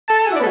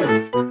Hello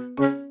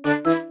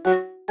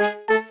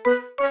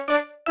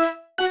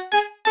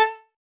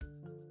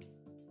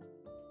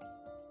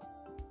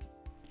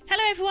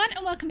everyone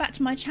and welcome back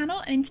to my channel,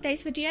 and in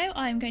today's video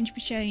I'm going to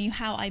be showing you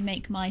how I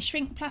make my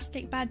shrink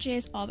plastic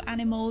badges of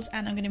animals,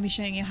 and I'm going to be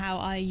showing you how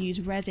I use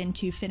resin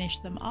to finish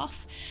them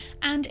off.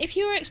 And if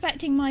you were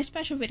expecting my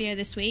special video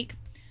this week,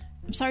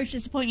 I'm sorry to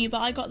disappoint you, but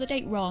I got the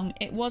date wrong.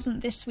 It wasn't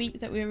this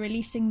week that we're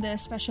releasing the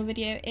special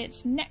video,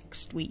 it's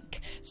next week.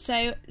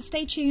 So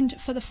stay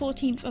tuned for the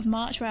 14th of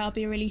March where I'll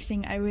be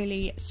releasing a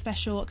really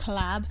special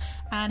collab,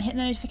 and hit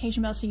the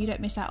notification bell so you don't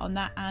miss out on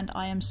that. And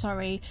I am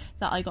sorry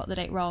that I got the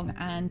date wrong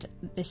and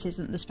this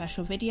isn't the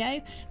special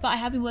video, but I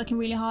have been working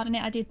really hard on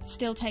it. I did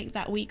still take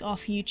that week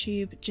off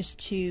YouTube just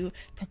to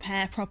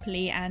prepare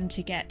properly and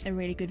to get a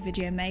really good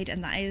video made,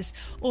 and that is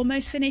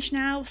almost finished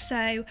now,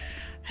 so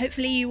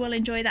hopefully you will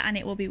enjoy that and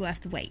it will be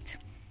worth the wait.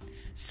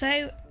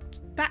 So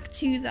back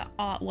to the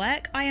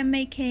artwork. I am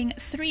making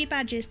 3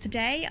 badges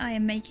today. I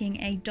am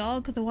making a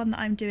dog, the one that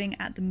I'm doing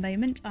at the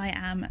moment. I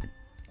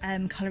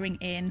am colouring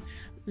in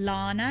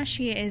Lana.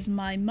 She is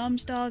my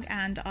mum's dog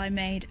and I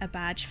made a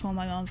badge for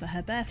my mum for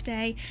her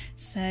birthday.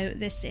 So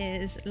this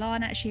is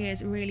Lana. She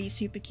is really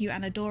super cute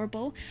and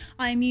adorable.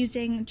 I'm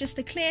using just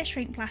the clear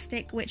shrink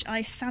plastic, which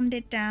I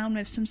sanded down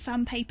with some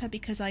sandpaper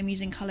because I'm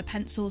using colour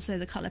pencils, so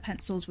the colour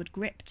pencils would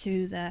grip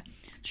to the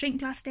shrink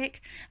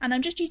plastic, and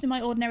I'm just using my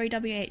ordinary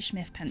WH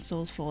Smith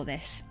pencils for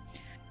this.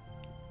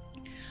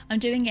 I'm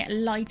doing it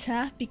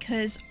lighter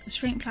because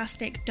shrink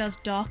plastic does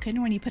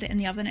darken when you put it in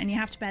the oven, and you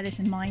have to bear this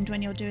in mind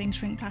when you're doing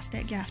shrink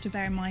plastic. You have to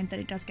bear in mind that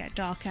it does get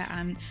darker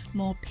and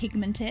more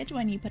pigmented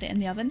when you put it in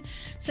the oven.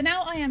 So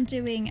now I am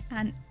doing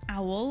an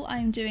owl.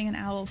 I'm doing an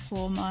owl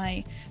for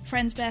my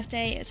friend's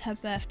birthday. It's her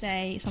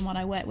birthday, someone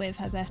I work with,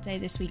 her birthday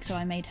this week, so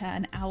I made her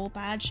an owl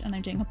badge, and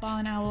I'm doing a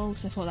barn owl,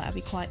 so I thought that would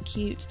be quite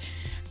cute.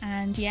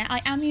 And yeah,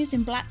 I am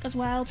using black as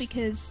well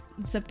because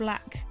the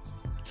black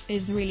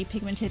is really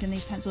pigmented in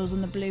these pencils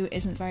and the blue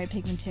isn't very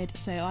pigmented,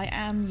 so I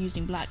am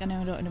using black. I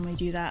know I don't normally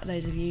do that.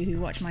 Those of you who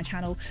watch my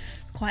channel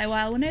quite a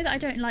while will know that I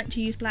don't like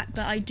to use black,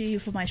 but I do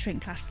for my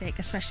shrink plastic,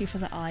 especially for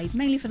the eyes,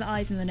 mainly for the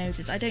eyes and the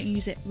noses. I don't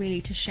use it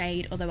really to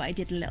shade, although I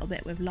did a little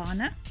bit with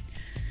Lana.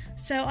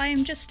 So I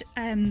am just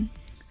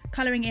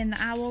colouring in the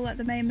owl at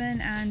the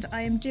moment, and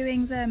I am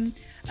doing them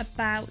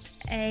about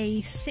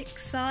a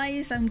 6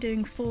 size. I'm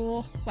doing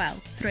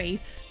 3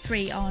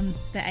 on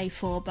the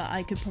A4, but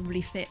I could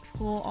probably fit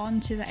 4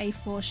 onto the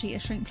A4 sheet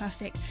of shrink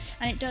plastic,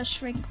 and it does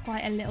shrink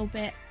quite a little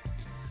bit.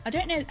 I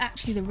don't know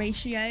actually the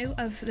ratio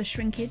of the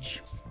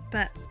shrinkage,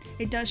 but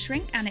it does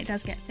shrink and it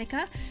does get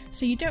thicker,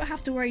 so you don't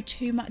have to worry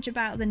too much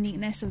about the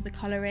neatness of the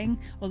colouring,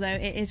 although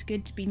it is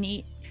good to be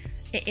neat.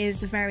 It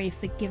is very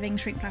forgiving.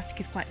 Shrink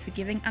plastic is quite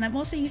forgiving, and I'm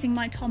also using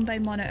my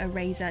Tombow Mono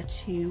eraser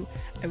to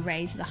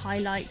erase the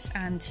highlights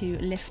and to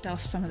lift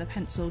off some of the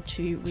pencil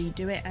to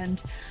redo it.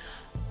 And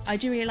I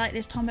do really like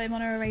this Tombow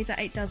Mono eraser.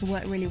 It does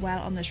work really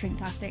well on the shrink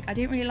plastic. I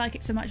didn't really like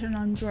it so much when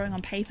I'm drawing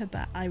on paper,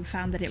 but I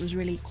found that it was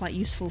really quite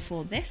useful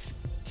for this.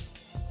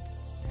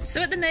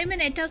 So at the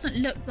moment it doesn't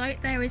look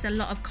like there is a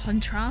lot of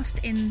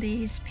contrast in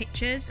these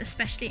pictures,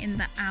 especially in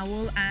the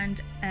owl,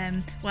 and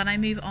when I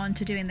move on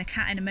to doing the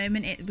cat in a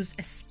moment, it was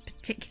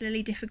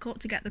particularly difficult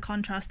to get the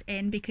contrast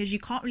in because you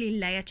can't really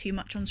layer too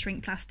much on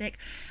shrink plastic,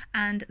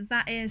 and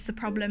that is the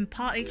problem,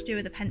 partly to do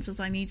with the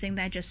pencils I'm using.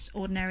 They're just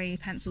ordinary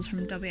pencils from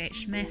WH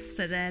Smith,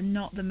 so they're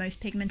not the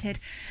most pigmented,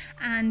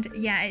 and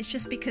yeah, it's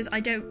just because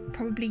I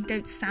probably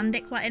don't sand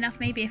it quite enough.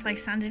 Maybe if I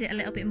sanded it a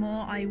little bit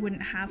more I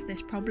wouldn't have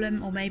this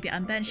problem, or maybe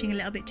I'm burnishing a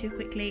little bit too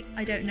quickly,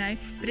 I don't know,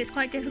 but it's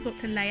quite difficult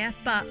to layer.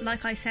 But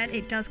like I said,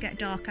 it does get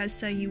darker,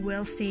 so you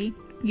will see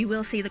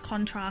the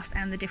contrast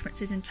and the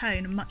differences in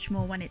tone much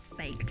more when it's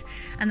baked,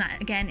 and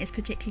that again is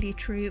particularly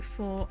true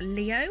for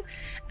Leo.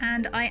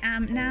 And I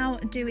am now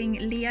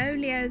doing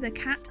Leo the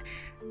cat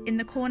in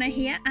the corner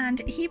here, and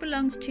he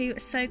belongs to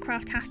So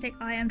Craftastic.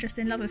 I am just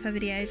in love with her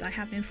videos. I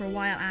have been for a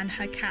while, and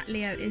her cat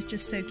Leo is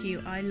just so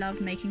cute. I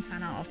love making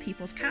fan art of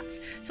people's cats,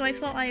 so I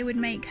thought I would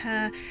make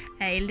her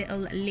a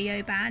little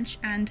Leo badge.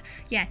 And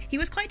yeah, he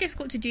was quite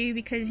difficult to do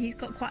because he's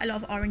got quite a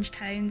lot of orange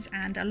tones,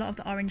 and a lot of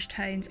the orange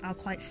tones are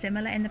quite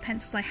similar in the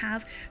pencils I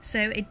have, so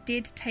it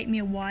did take me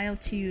a while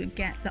to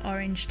get the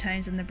orange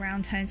tones and the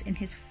brown tones in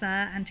his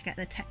fur and to get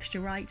the texture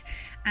right,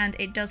 and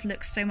it does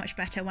look so much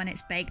better when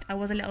it's baked. I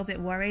was a little bit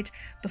worried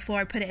before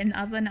I put it in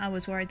the oven. I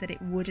was worried that it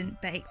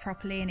wouldn't bake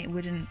properly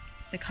and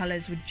the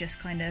colours would just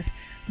kind of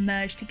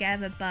merge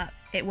together, but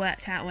it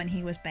worked out when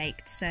he was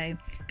baked. So it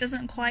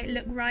doesn't quite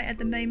look right at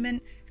the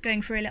moment. It's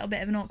going through a little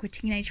bit of an awkward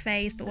teenage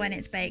phase, but when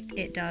it's baked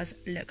it does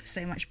look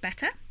so much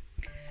better.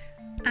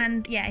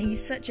 And yeah,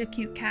 he's such a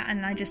cute cat,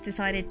 and I just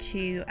decided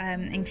to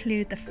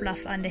include the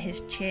fluff under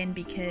his chin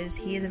because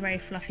he is a very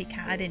fluffy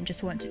cat. I didn't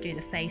just want to do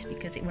the face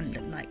because it wouldn't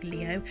look like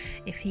Leo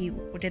if he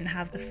didn't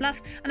have the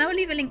fluff. And I will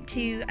leave a link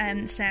to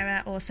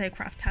Sarah or So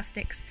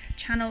Craftastic's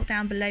channel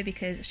down below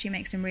because she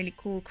makes some really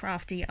cool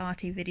crafty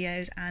arty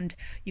videos, and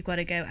you've got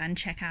to go and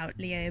check out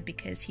Leo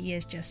because he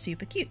is just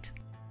super cute.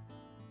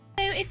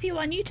 So if you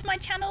are new to my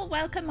channel,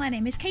 welcome. My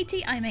name is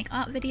Katie. I make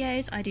art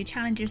videos, I do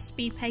challenges,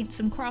 speed paint,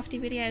 some crafty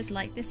videos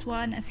like this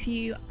one, a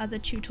few other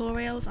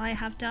tutorials I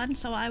have done,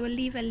 so I will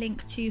leave a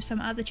link to some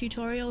other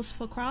tutorials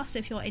for crafts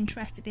if you're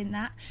interested in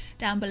that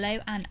down below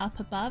and up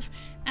above.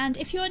 And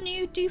if you're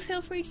new, do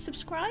feel free to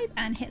subscribe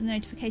and hit the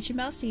notification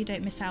bell so you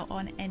don't miss out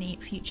on any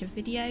future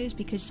videos,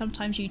 because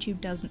sometimes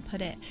YouTube doesn't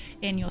put it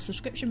in your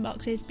subscription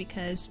boxes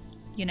because,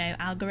 you know,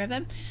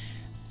 algorithm.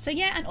 So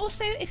yeah, and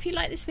also if you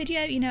like this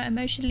video, you know,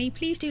 emotionally,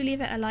 please do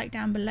leave it a like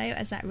down below,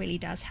 as that really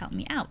does help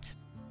me out.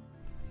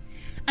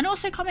 And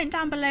also comment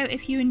down below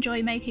if you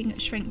enjoy making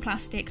shrink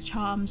plastic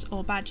charms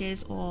or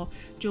badges or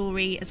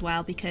jewellery as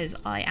well, because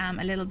I am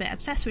a little bit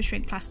obsessed with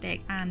shrink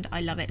plastic and I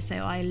love it, so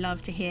I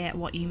love to hear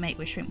what you make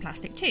with shrink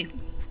plastic too.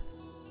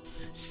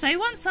 So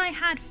once I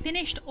had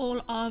finished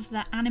all of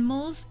the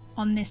animals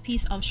on this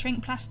piece of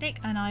shrink plastic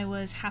and I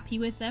was happy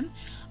with them,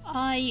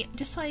 I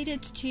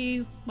decided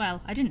to,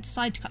 well, I didn't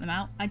decide to cut them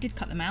out, I did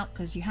cut them out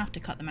because you have to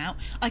cut them out.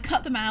 I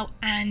cut them out,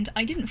 and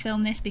I didn't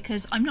film this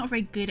because I'm not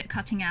very good at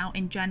cutting out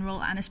in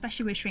general, and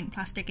especially with shrink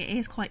plastic it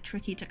is quite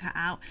tricky to cut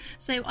out,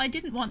 so I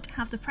didn't want to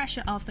have the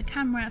pressure of the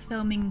camera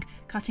filming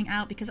cutting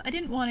out, because I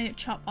didn't want to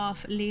chop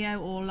off Leo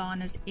or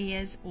Lana's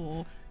ears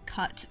or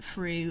cut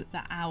through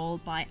the owl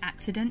by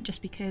accident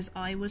just because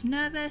I was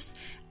nervous.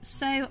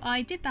 So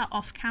I did that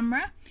off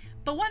camera.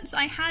 But once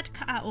I had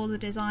cut out all the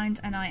designs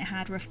and I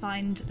had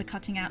refined the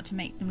cutting out to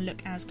make them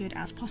look as good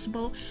as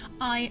possible,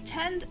 I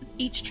turned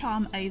each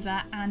charm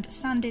over and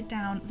sanded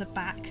down the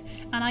back,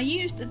 and I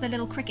used the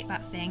little Cricut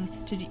bat thing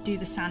to do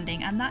the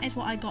sanding, and that is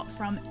what I got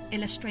from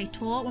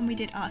Illustrator when we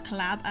did our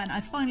collab, and I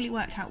finally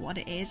worked out what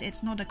it is.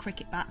 It's not a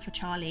Cricut bat for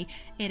Charlie,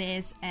 it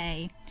is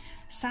a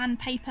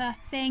sandpaper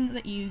thing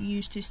that you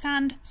use to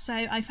sand, so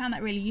I found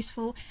that really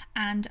useful,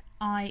 and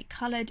I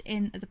coloured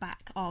in the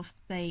back of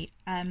the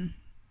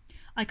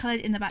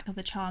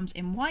charms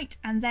in white,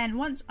 and then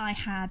once I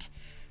had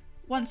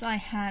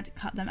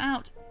cut them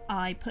out,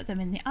 I put them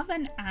in the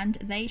oven and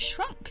they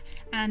shrunk,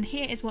 and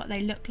here is what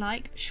they look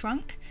like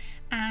shrunk.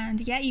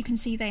 And yeah, you can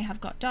see they have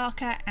got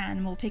darker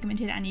and more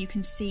pigmented, and you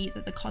can see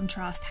that the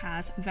contrast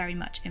has very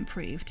much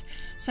improved.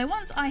 So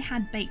once I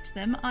had baked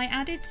them, I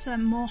added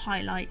some more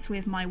highlights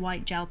with my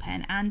white gel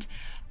pen, and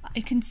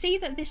I can see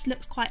that this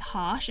looks quite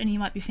harsh, and you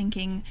might be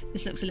thinking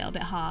this looks a little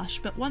bit harsh,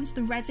 but once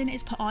the resin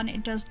is put on,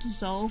 it does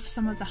dissolve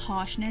some of the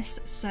harshness,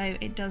 so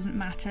it doesn't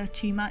matter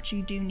too much.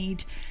 You do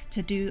need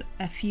to do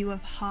a few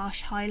of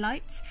harsh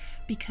highlights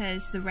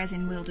because the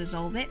resin will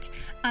dissolve it.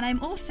 And I'm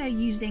also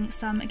using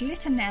some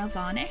glitter nail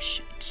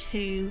varnish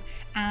to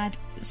add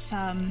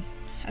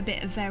a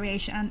bit of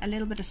variation and a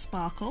little bit of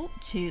sparkle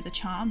to the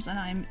charms, and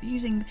I'm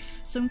using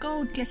some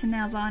gold glitter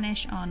nail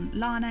varnish on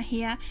Lana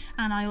here,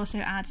 and I also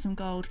add some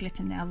gold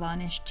glitter nail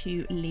varnish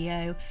to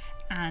Leo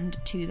and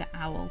to the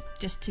owl,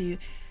 just to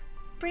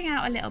bring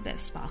out a little bit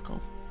of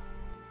sparkle.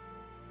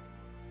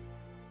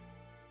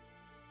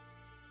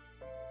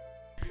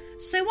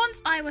 So once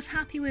I was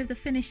happy with the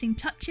finishing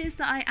touches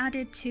that I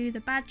added to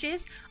the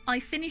badges, I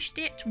finished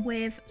it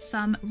with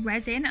some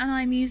resin, and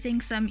I'm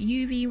using some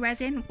UV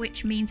resin,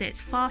 which means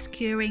it's fast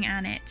curing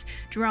and it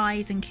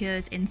dries and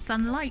cures in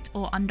sunlight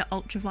or under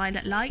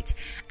ultraviolet light.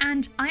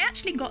 And I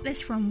actually got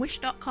this from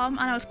wish.com,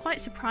 and I was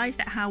quite surprised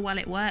at how well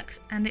it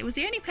works, and it was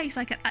the only place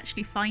I could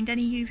actually find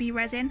any UV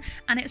resin,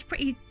 and it's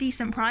pretty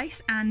decent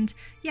price. And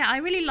yeah, I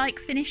really like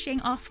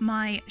finishing off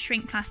my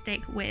shrink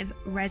plastic with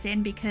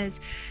resin because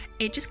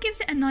it just gives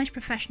it a nice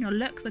professional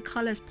look. The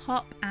colours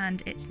pop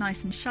and it's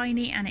nice and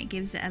shiny, and it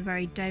gives it a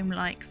very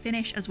dome-like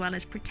finish, as well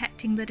as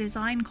protecting the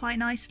design quite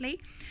nicely.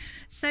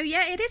 So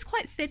yeah, it is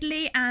quite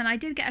fiddly, and I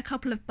did get a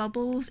couple of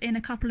bubbles in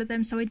a couple of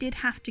them, so I did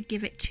have to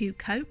give it 2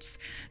 coats.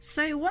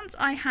 So once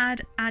I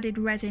had added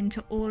resin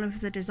to all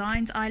of the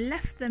designs, I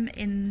left them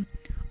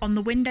on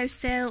the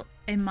windowsill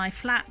in my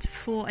flat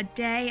for a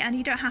day, and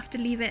you don't have to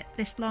leave it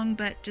this long,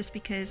 but just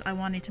because I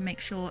wanted to make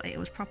sure it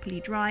was properly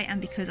dry and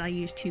because I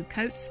used 2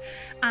 coats.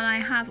 And I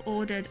have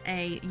ordered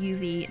a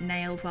UV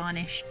nail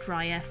varnish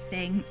dryer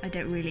thing. I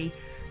don't really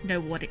know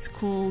what it's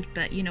called,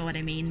 but you know what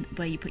I mean,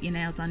 where you put your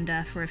nails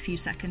under for a few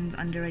seconds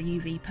under a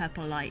UV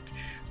purple light,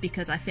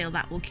 because I feel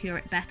that will cure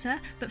it better.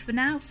 But for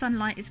now,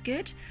 sunlight is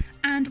good.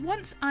 And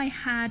once I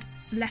had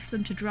left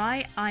them to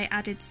dry, I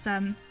added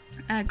some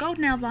gold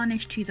nail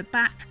varnish to the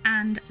back,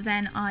 and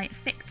then I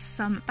fixed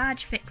some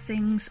badge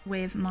fixings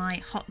with my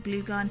hot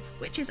glue gun,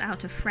 which is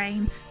out of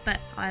frame, but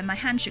my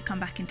hand should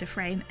come back into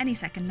frame any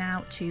second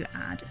now to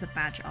add the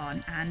badge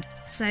on. And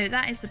so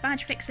that is the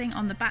badge fixing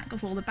on the back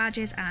of all the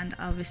badges, and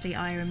obviously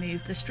I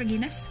removed the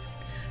stringiness.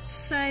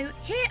 So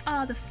here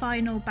are the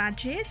final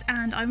badges,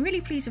 and I'm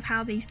really pleased with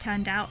how these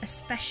turned out,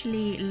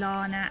 especially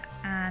Lana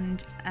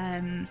and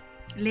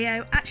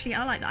Leo. Actually,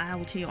 I like the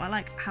owl too. I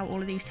like how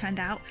all of these turned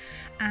out.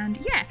 And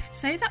yeah,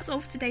 so that's all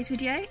for today's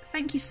video.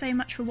 Thank you so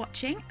much for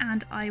watching,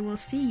 and I will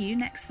see you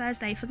next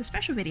Thursday for the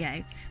special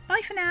video.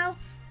 Bye for now.